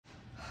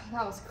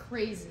That was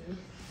crazy.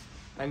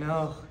 I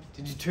know.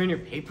 Did you turn your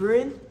paper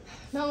in?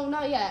 No,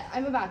 not yet.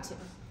 I'm about to.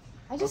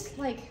 I just,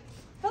 felt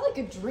like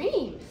a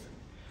dream.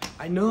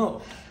 I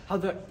know. How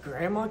the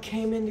grandma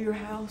came into your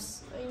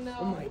house? I know.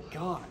 Oh my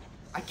god.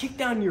 I kicked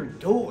down your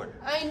door.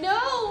 I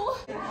know!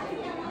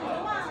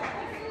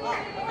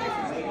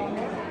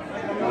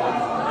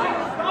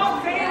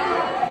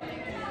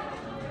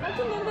 How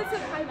come none of us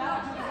have high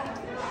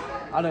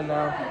back? I don't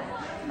know.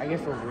 I guess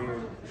we're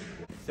weird.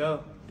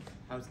 So,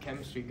 how's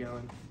chemistry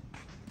going?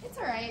 It's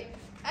alright.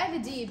 I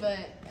have a D, but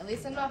at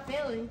least I'm not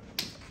failing.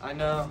 I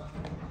know.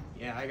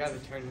 Yeah, I gotta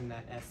turn in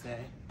that essay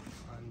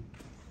on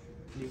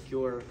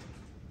nuclear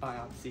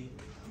biopsy.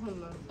 Oh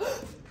no.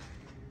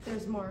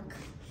 There's Mark.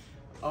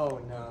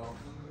 Oh no.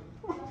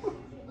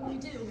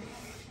 What do you do?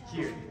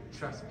 Here,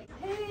 trust me.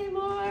 Hey,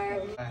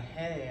 Mark.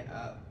 Hey,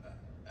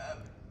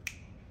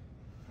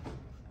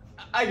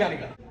 I gotta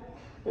go.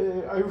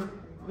 Hey, I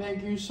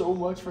thank you so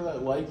much for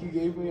that like you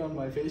gave me on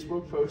my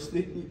Facebook post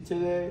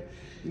today.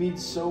 It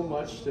means so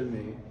much to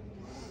me.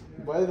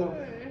 By the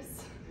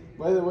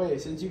way,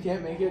 since you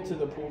can't make it to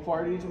the pool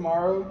party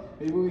tomorrow,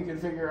 maybe we can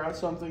figure out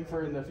something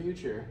for in the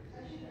future.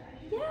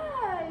 Yeah.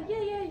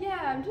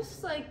 I'm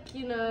just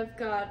I've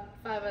got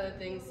 5 other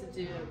things to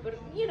do, but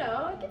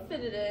I can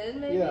fit it in,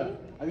 maybe. Yeah,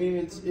 I mean,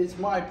 it's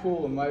my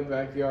pool in my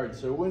backyard,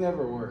 so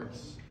whenever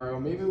works. Or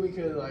maybe we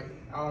could, I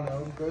don't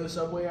know, go to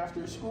Subway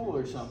after school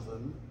or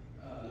something.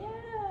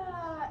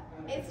 Yeah,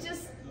 it's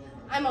just,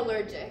 I'm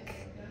allergic.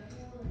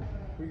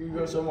 We could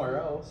go somewhere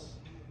else.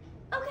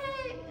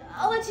 Okay,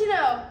 I'll let you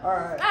know. All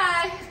right.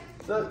 Bye.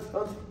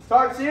 So,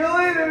 talk to you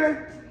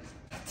later.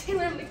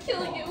 Taylor, I'm gonna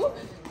kill you. Taylor.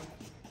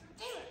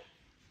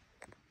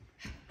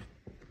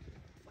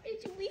 Why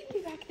did you leave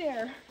me back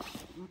there?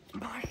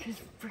 Mark is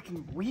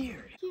freaking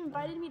weird. He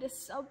invited me to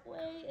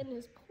Subway and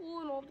his pool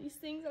and all these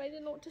things, and I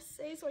didn't know what to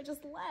say, so I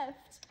just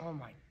left. Oh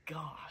my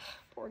god.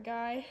 Poor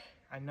guy.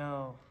 I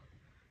know.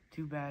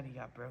 Too bad he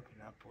got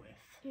broken up with.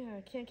 Yeah,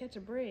 I can't catch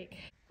a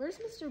break. Where's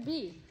Mr.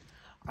 B?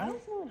 Why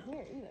is no one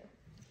here either?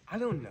 I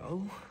don't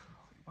know.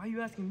 Why are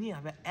you asking me? I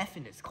have an F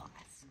in this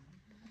class.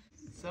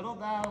 Settle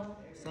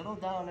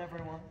down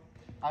everyone.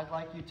 I'd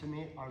like you to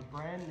meet our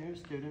brand new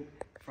student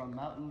from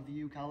Mountain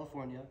View,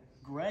 California,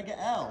 Greg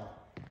L.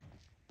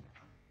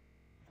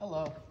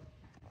 Hello.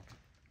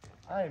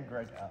 I am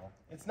Greg L.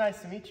 It's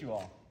nice to meet you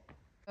all.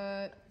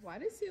 Why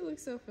does he look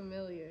so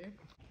familiar?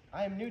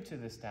 I am new to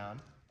this town,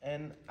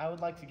 and I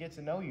would like to get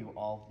to know you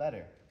all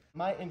better.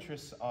 My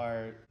interests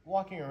are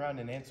walking around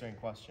and answering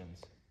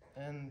questions,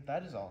 and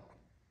that is all.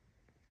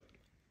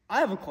 I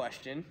have a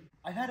question.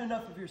 I've had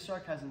enough of your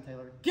sarcasm,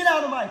 Taylor. Get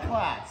out of my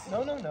class!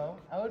 No.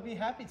 I would be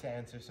happy to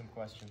answer some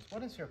questions.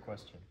 What is your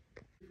question?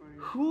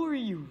 Who are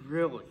you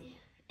really?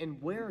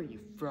 And where are you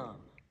from?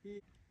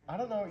 I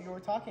don't know what you were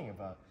talking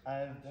about.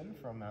 I've been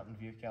from Mountain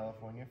View,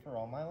 California for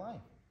all my life.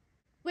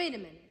 Wait a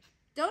minute.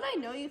 Don't I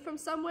know you from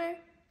somewhere?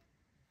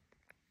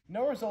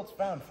 No results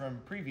found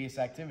from previous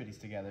activities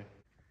together.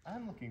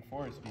 I'm looking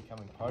forward to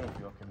becoming part of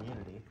your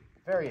community.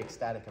 Very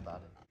ecstatic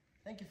about it.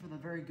 Thank you for the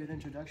very good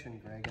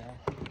introduction, Greg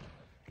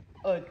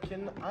L.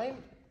 Can I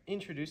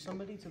introduce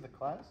somebody to the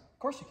class? Of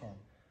course you can.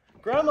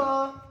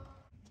 Grandma!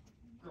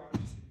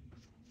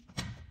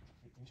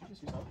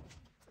 Introduce yourself.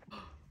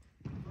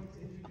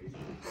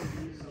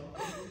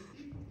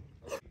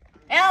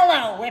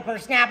 Hello,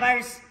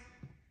 whippersnappers.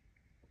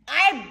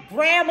 I'm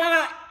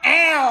Grandma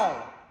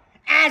L,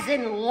 as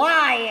in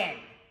lion.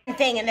 One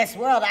thing in this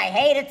world I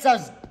hate, it's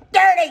those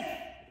dirty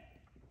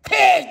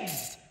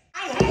pigs.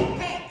 I hate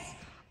pigs.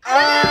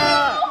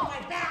 Oh,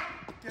 my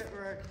back. Get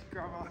wrecked,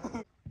 Grandma.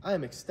 I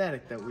am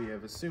ecstatic that we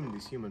have assumed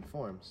these human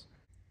forms.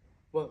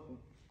 What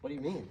do you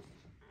mean?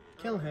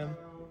 Kill him.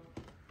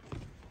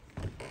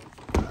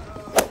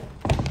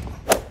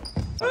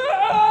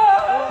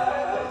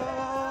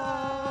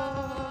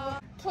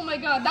 Oh my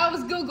god, that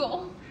was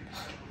Google.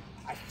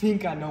 I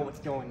think I know what's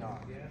going on.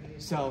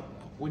 So,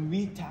 when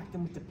we attacked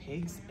them with the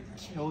pigs and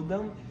killed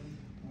them,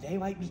 they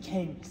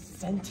became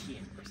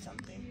sentient or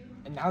something.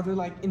 And now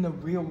they're in the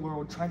real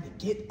world trying to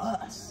get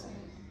us.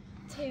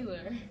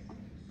 Taylor,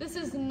 this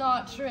is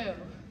not true.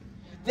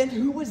 Then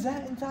who was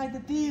that inside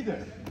the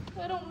theater?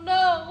 I don't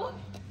know.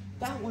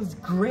 That was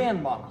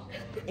Grandma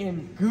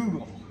and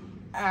Google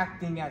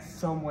acting as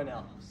someone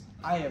else.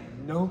 I have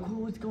no clue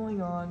what's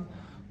going on,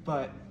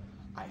 but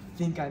I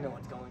think I know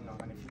what's going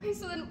on. Okay,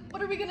 so then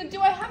what are we gonna do?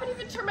 I haven't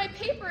even turned my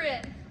paper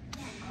in.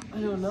 I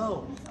don't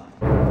know.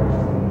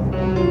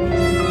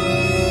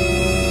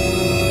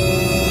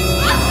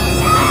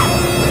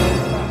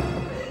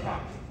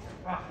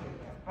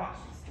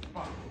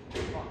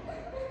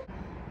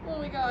 Oh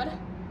my god.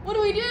 What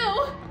do we do?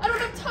 I don't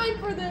have time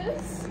for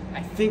this.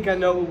 I think I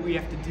know what we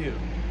have to do.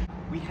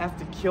 We have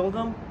to kill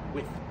them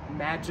with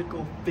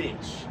magical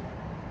fish.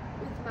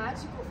 With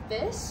magical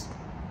fish?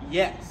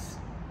 Yes.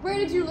 Where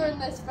did you learn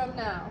this from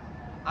now?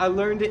 I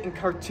learned it in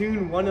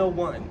Cartoon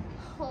 101.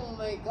 Oh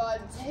my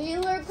god,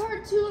 Taylor,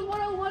 Cartoon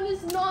 101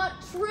 is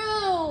not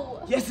true!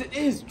 Yes, it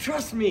is.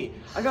 Trust me.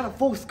 I got a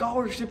full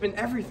scholarship and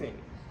everything.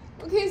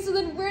 Okay, so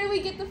then where do we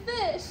get the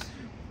fish?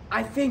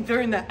 I think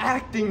they're in the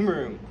acting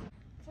room.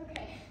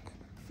 Okay.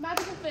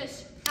 Magical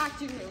fish,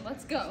 acting room.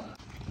 Let's go.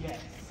 Yes.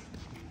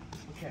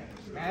 Okay.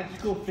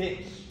 Magical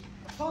fish.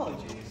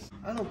 Apologies.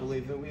 I don't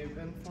believe that we have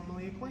been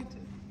formally acquainted.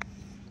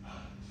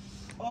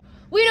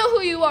 We know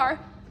who you are.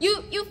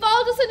 You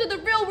followed us into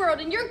the real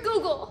world, and you're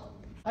Google.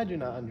 I do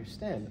not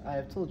understand. I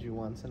have told you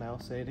once, and I will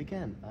say it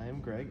again. I am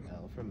Greg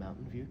L. from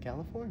Mountain View,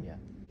 California.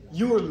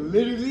 You're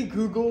literally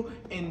Google,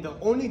 and the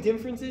only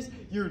difference is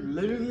you're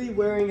literally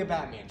wearing a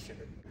Batman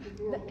shirt.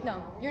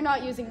 No, you're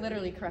not using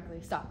literally correctly.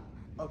 Stop.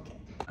 Okay.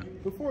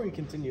 Before we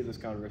continue this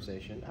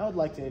conversation, I would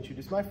like to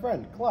introduce my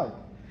friend, Clark.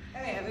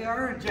 Hey, have you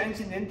heard of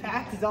Genshin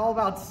Impact? It's all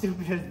about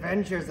stupid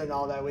adventures and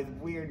all that with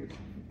weird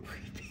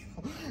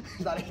people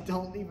that I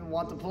don't even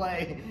want to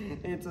play.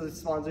 It's a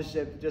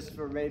sponsorship just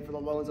made for the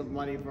loans of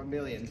money for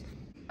millions.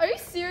 Are you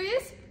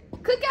serious?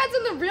 Click ads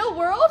in the real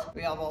world?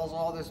 We have also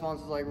other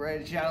sponsors like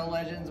Red Shadow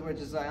Legends, which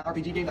is an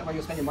RPG game that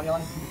you'll spend your money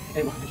on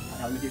in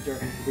the future.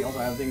 We also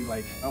have things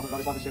like other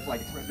sponsorships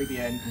like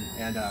ExpressVPN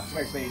and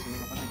Squarespace, and we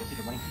can get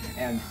secret money,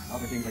 and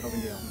other things like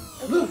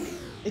OpenGL. Look,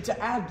 it's an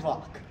ad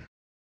block.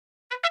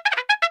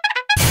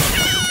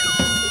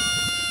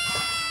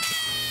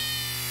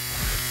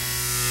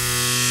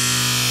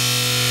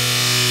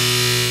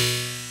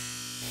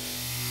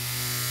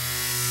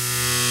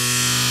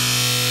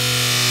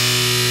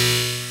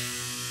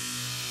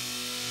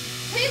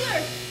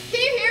 Taylor, can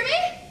you hear me?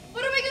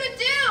 What am I gonna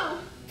do?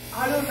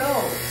 I don't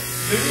know.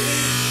 Literally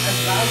as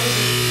loud as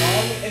it's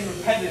long and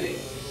repetitive.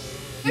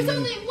 There's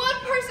only one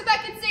person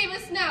that can save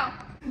us now.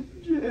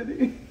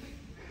 Jenny.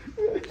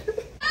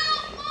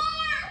 Help,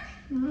 Mark!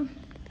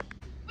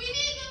 We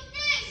need the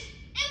fish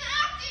in the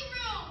acting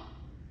room.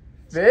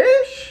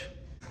 Fish?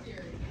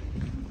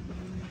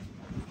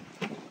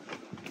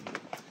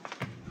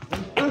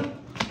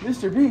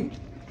 Mr. B,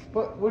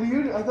 what are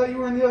you doing? I thought you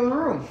were in the other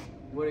room.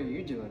 What are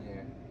you doing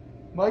here?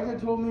 Micah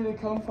told me to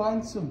come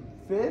find some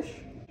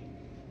fish.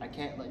 I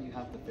can't let you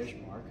have the fish,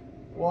 Mark.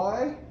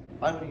 Why?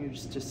 Why don't you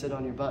just sit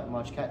on your butt and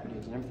watch cat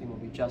videos and everything will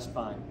be just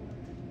fine?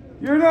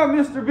 You're not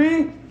Mr.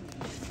 B.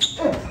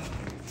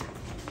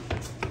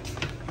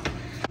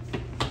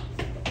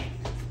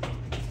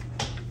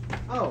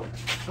 Oh,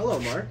 hello,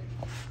 Mark.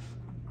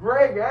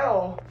 Greg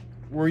L.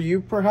 Were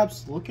you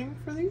perhaps looking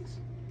for these?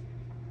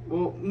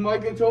 Well,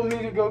 Micah told me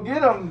to go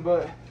get them,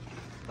 but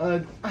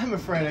I'm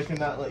afraid I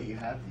cannot let you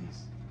have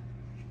these.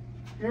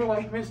 you're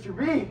like Mr.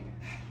 B.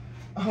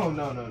 Oh,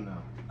 no.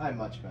 I'm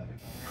much better.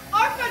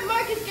 Our friend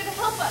Mark is gonna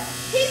help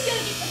us. He's gonna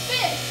get the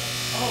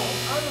fish. Oh,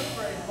 I'm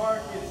afraid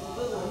Mark is a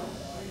little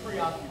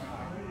preoccupied.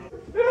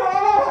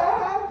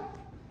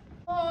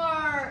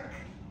 Mark,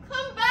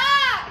 come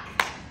back.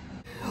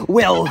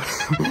 Will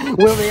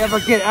they ever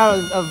get out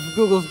of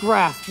Google's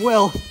grasp?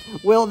 Will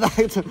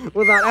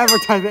that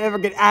advertisement ever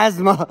get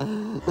asthma?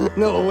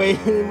 No way,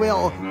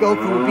 will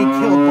Goku be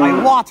killed by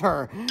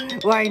water?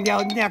 Find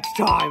out next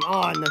time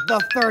on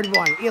the third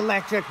one,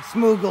 Electric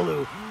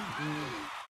Smoogaloo.